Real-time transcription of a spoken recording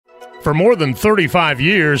For more than 35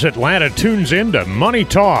 years, Atlanta tunes into Money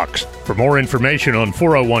Talks. For more information on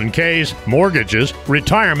 401ks, mortgages,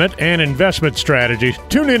 retirement, and investment strategies,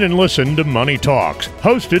 tune in and listen to Money Talks,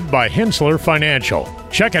 hosted by Hensler Financial.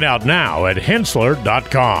 Check it out now at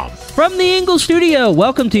hensler.com. From the Ingalls studio,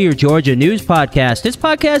 welcome to your Georgia News Podcast. This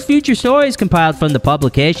podcast features stories compiled from the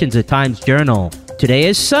publications of Times Journal. Today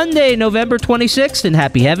is Sunday, November 26th, and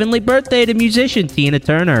happy heavenly birthday to musician Tina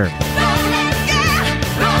Turner.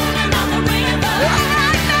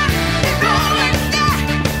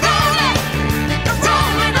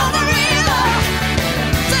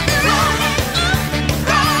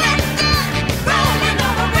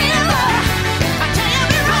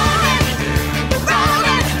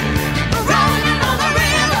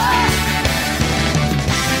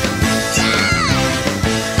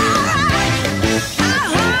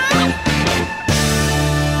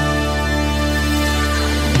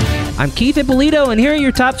 I'm Keith Ippolito, and here are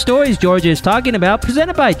your top stories Georgia is talking about,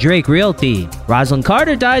 presented by Drake Realty. Rosalind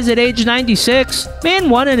Carter dies at age 96. Man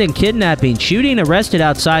wanted in kidnapping, shooting arrested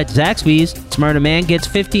outside Zaxby's. Smyrna man gets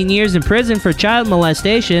 15 years in prison for child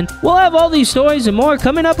molestation. We'll have all these stories and more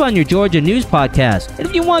coming up on your Georgia News Podcast. And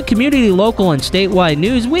if you want community, local, and statewide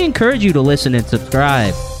news, we encourage you to listen and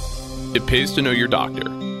subscribe. It pays to know your doctor.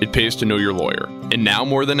 It pays to know your lawyer. And now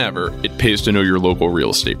more than ever, it pays to know your local real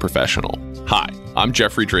estate professional. Hi, I'm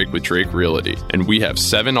Jeffrey Drake with Drake Realty, and we have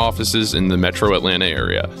 7 offices in the metro Atlanta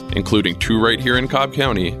area, including 2 right here in Cobb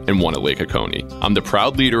County and 1 at Lake Oconee. I'm the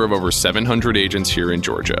proud leader of over 700 agents here in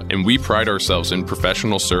Georgia, and we pride ourselves in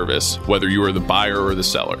professional service, whether you are the buyer or the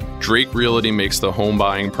seller. Drake Realty makes the home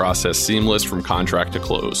buying process seamless from contract to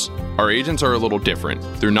close. Our agents are a little different.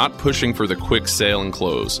 They're not pushing for the quick sale and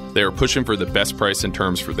close. They are pushing for the best price and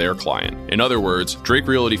terms for their client. In other words, Drake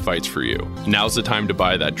Realty fights for you. Now's the time to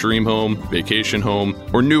buy that dream home, vacation home,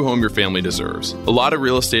 or new home your family deserves. A lot of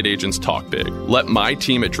real estate agents talk big. Let my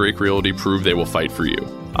team at Drake Realty prove they will fight for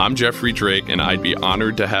you. I'm Jeffrey Drake, and I'd be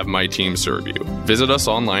honored to have my team serve you. Visit us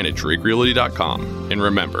online at drakerealty.com. And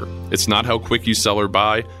remember, it's not how quick you sell or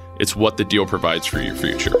buy, it's what the deal provides for your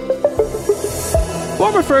future.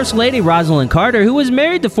 Former First Lady Rosalind Carter, who was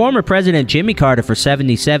married to former President Jimmy Carter for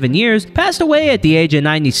 77 years, passed away at the age of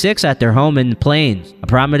 96 at their home in the Plains. A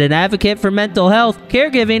prominent advocate for mental health,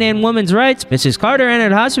 caregiving, and women's rights, Mrs. Carter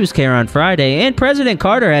entered hospice care on Friday, and President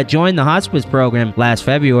Carter had joined the hospice program last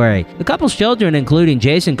February. The couple's children, including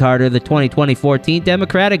Jason Carter, the 2014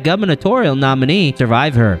 Democratic gubernatorial nominee,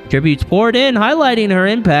 survive her. Tributes poured in, highlighting her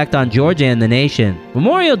impact on Georgia and the nation.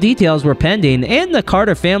 Memorial details were pending, and the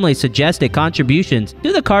Carter family suggested contributions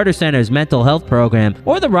to the Carter Center's mental health program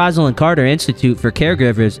or the Rosalind Carter Institute for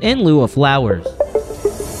Caregivers in lieu of flowers.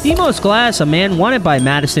 Demos Glass, a man wanted by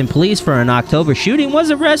Madison police for an October shooting, was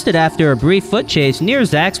arrested after a brief foot chase near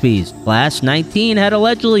Zaxby's. Glass, 19, had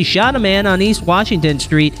allegedly shot a man on East Washington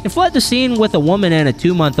Street and fled the scene with a woman and a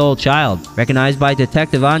 2-month-old child. Recognized by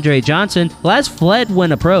Detective Andre Johnson, Glass fled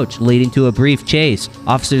when approached, leading to a brief chase.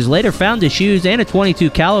 Officers later found his shoes and a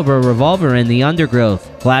 .22 caliber revolver in the undergrowth.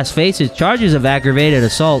 Glass faces charges of aggravated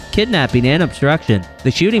assault, kidnapping, and obstruction.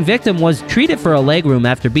 The shooting victim was treated for a legroom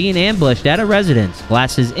after being ambushed at a residence.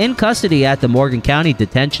 Glass is in custody at the Morgan County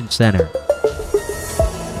Detention Center.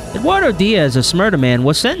 Eduardo Diaz, a Smyrna man,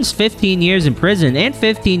 was sentenced 15 years in prison and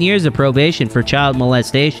 15 years of probation for child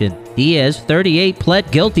molestation. Diaz, 38,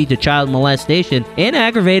 pled guilty to child molestation and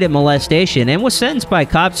aggravated molestation and was sentenced by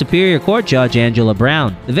Cobb Superior Court Judge Angela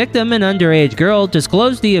Brown. The victim, an underage girl,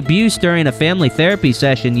 disclosed the abuse during a family therapy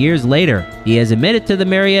session years later. Diaz admitted to the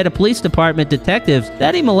Marietta Police Department detectives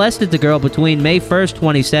that he molested the girl between May 1st,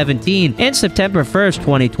 2017 and September 1st,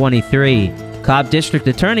 2023. Cobb District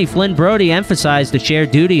Attorney Flynn Brody emphasized the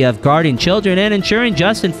shared duty of guarding children and ensuring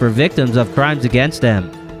justice for victims of crimes against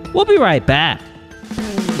them. We'll be right back.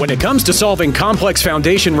 When it comes to solving complex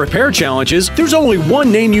foundation repair challenges, there's only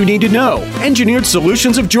one name you need to know: Engineered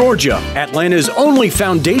Solutions of Georgia, Atlanta's only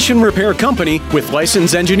foundation repair company with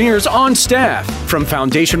licensed engineers on staff. From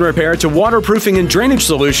foundation repair to waterproofing and drainage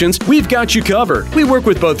solutions, we've got you covered. We work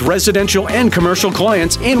with both residential and commercial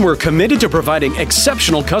clients, and we're committed to providing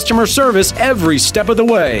exceptional customer service every step of the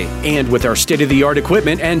way. And with our state-of-the-art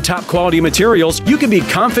equipment and top quality materials, you can be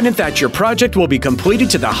confident that your project will be completed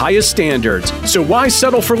to the highest standards. So why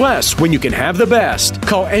settle for less when you can have the best?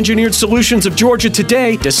 Call Engineered Solutions of Georgia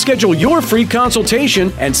today to schedule your free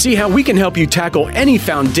consultation and see how we can help you tackle any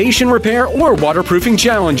foundation repair or waterproofing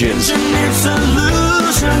challenges. Engineered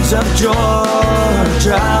Solutions of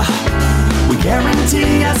Georgia. We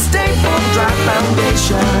guarantee a stable, dry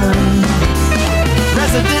foundation.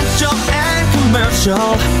 Residential and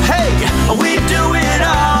commercial. Hey, we do it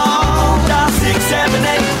all. Dial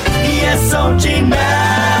 678 ESOG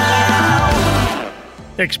now.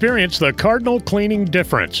 Experience the Cardinal Cleaning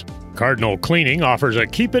difference. Cardinal Cleaning offers a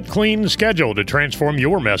keep-it-clean schedule to transform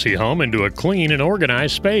your messy home into a clean and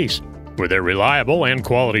organized space. With their reliable and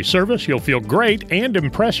quality service, you'll feel great and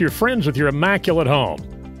impress your friends with your immaculate home.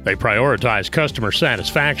 They prioritize customer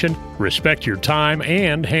satisfaction, respect your time,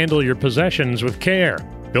 and handle your possessions with care.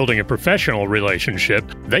 Building a professional relationship,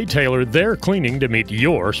 they tailor their cleaning to meet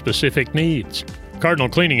your specific needs. Cardinal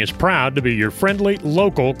Cleaning is proud to be your friendly,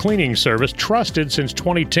 local cleaning service trusted since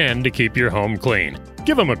 2010 to keep your home clean.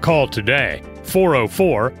 Give them a call today,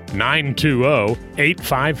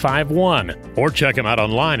 404-920-8551, or check them out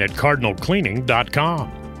online at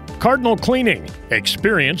cardinalcleaning.com. Cardinal Cleaning.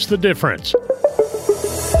 Experience the difference.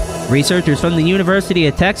 Researchers from the University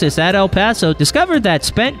of Texas at El Paso discovered that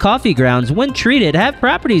spent coffee grounds, when treated, have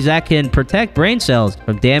properties that can protect brain cells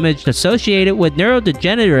from damage associated with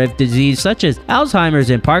neurodegenerative disease such as Alzheimer's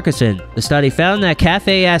and Parkinson. The study found that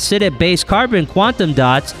cafe acid-based carbon quantum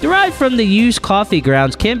dots derived from the used coffee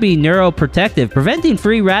grounds can be neuroprotective, preventing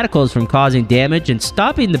free radicals from causing damage and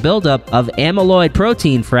stopping the buildup of amyloid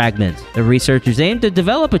protein fragments. The researchers aim to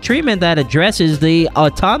develop a treatment that addresses the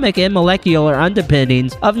atomic and molecular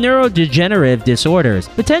underpinnings of neurodegenerative disorders,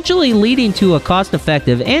 potentially leading to a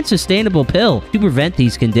cost-effective and sustainable pill to prevent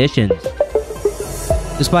these conditions.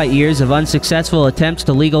 Despite years of unsuccessful attempts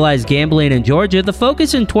to legalize gambling in Georgia, the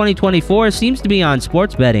focus in 2024 seems to be on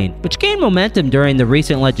sports betting, which gained momentum during the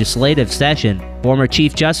recent legislative session. Former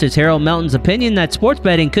Chief Justice Harold Melton's opinion that sports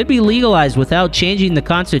betting could be legalized without changing the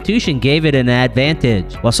Constitution gave it an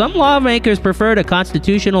advantage. While some lawmakers preferred a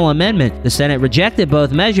constitutional amendment, the Senate rejected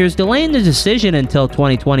both measures, delaying the decision until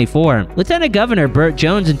 2024. Lieutenant Governor Burt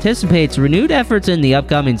Jones anticipates renewed efforts in the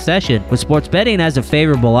upcoming session, with sports betting as a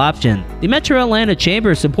favorable option. The Metro Atlanta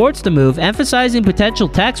Chamber supports the move, emphasizing potential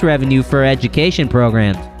tax revenue for education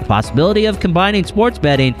programs. The possibility of combining sports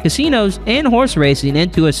betting, casinos, and horse racing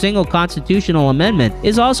into a single constitutional amendment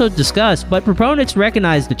is also discussed, but proponents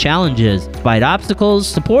recognize the challenges. Despite obstacles,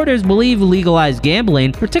 supporters believe legalized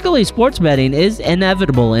gambling, particularly sports betting, is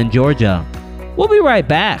inevitable in Georgia. We'll be right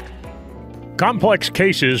back. Complex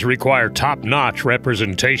cases require top-notch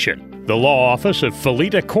representation. The law office of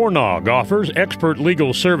Felita Cornog offers expert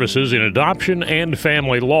legal services in adoption and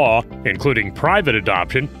family law, including private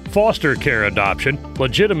adoption, foster care adoption,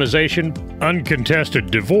 legitimization, uncontested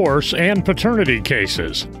divorce, and paternity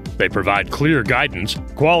cases. They provide clear guidance,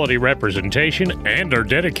 quality representation, and are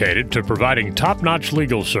dedicated to providing top-notch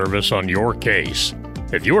legal service on your case.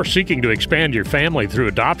 If you're seeking to expand your family through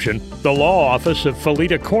adoption, the law office of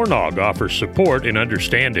Felita Cornog offers support in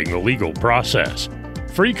understanding the legal process.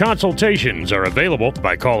 Free consultations are available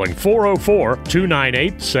by calling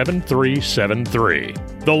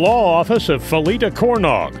 404-298-7373. The law office of Felita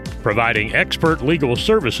Cornog, providing expert legal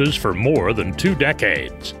services for more than 2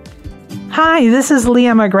 decades. Hi, this is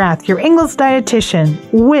Leah McGrath, your English dietitian,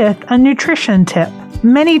 with a nutrition tip.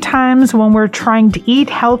 Many times when we're trying to eat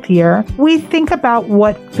healthier, we think about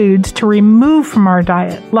what foods to remove from our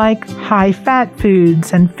diet, like high-fat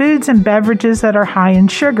foods and beverages that are high in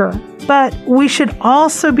sugar. But we should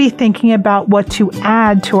also be thinking about what to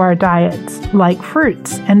add to our diets, like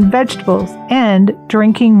fruits and vegetables, and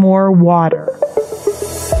drinking more water.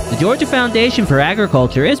 The Georgia Foundation for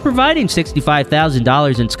Agriculture is providing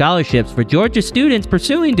 $65,000 in scholarships for Georgia students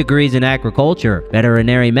pursuing degrees in agriculture,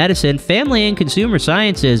 veterinary medicine, family and consumer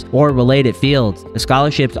sciences, or related fields. The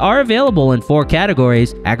scholarships are available in 4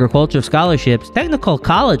 categories: agriculture scholarships, technical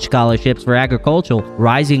college scholarships for agriculture,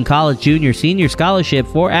 rising college junior senior scholarship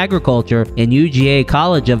for agriculture, and UGA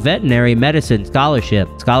College of Veterinary Medicine scholarship.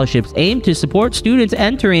 Scholarships aim to support students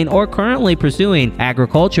entering or currently pursuing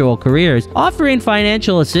agricultural careers, offering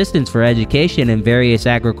financial assistance for education in various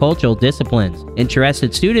agricultural disciplines.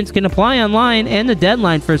 Interested students can apply online, and the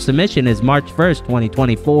deadline for submission is March 1st,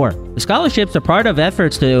 2024. The scholarships are part of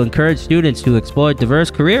efforts to encourage students to explore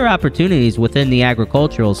diverse career opportunities within the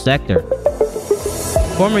agricultural sector.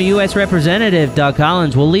 Former U.S. Representative Doug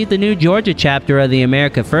Collins will lead the new Georgia chapter of the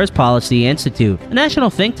America First Policy Institute, a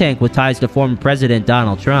national think tank with ties to former President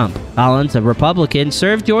Donald Trump. Collins, a Republican,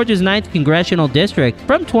 served Georgia's 9th Congressional District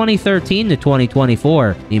from 2013 to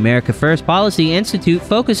 2024. The America First Policy Institute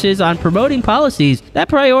focuses on promoting policies that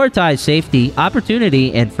prioritize safety,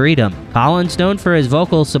 opportunity, and freedom. Collins, known for his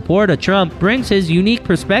vocal support of Trump, brings his unique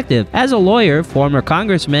perspective as a lawyer, former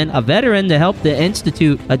congressman, a veteran to help the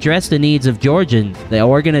Institute address the needs of Georgians.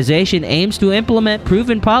 The organization aims to implement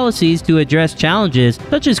proven policies to address challenges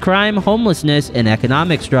such as crime, homelessness, and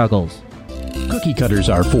economic struggles. Cookie cutters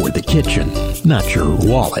are for the kitchen, not your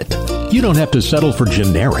wallet. You don't have to settle for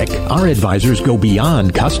generic. Our advisors go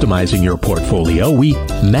beyond customizing your portfolio. We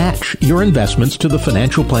match your investments to the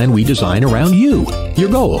financial plan we design around you, your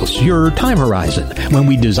goals, your time horizon, when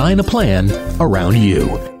we design a plan around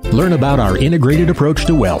you. Learn about our integrated approach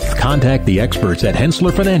to wealth. Contact the experts at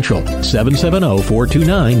Hensler Financial,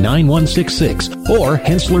 770-429-9166, or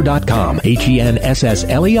Hensler.com,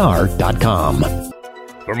 HENSSLER.com.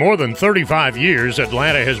 For more than 35 years,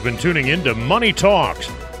 Atlanta has been tuning into Money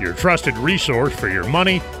Talks, your trusted resource for your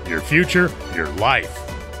money, your future, your life.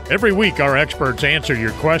 Every week, our experts answer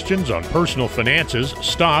your questions on personal finances,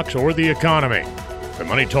 stocks, or the economy. The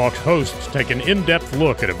Money Talks hosts take an in-depth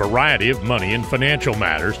look at a variety of money and financial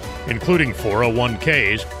matters, including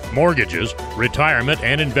 401ks, mortgages, retirement,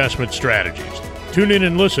 and investment strategies. Tune in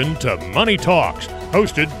and listen to Money Talks,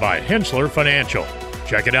 hosted by Hensler Financial.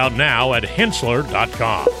 Check it out now at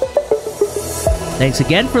Hensler.com. Thanks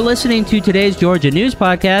again for listening to today's Georgia News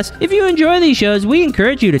Podcast. If you enjoy these shows, we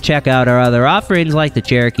encourage you to check out our other offerings like the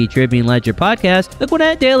Cherokee Tribune Ledger Podcast, the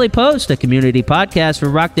Gwinnett Daily Post, a community podcast for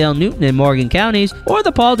Rockdale, Newton, and Morgan counties, or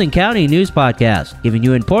the Paulding County News Podcast. Giving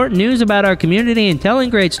you important news about our community and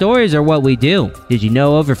telling great stories are what we do. Did you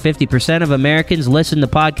know over 50% of Americans listen to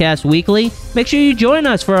podcasts weekly? Make sure you join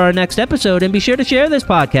us for our next episode and be sure to share this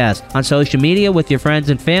podcast on social media with your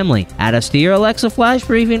friends and family. Add us to your Alexa Flash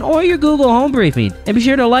Briefing or your Google Home Briefing. And be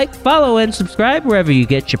sure to like, follow, and subscribe wherever you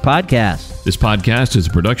get your podcasts. This podcast is a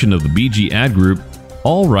production of the BG Ad Group.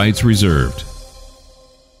 All rights reserved.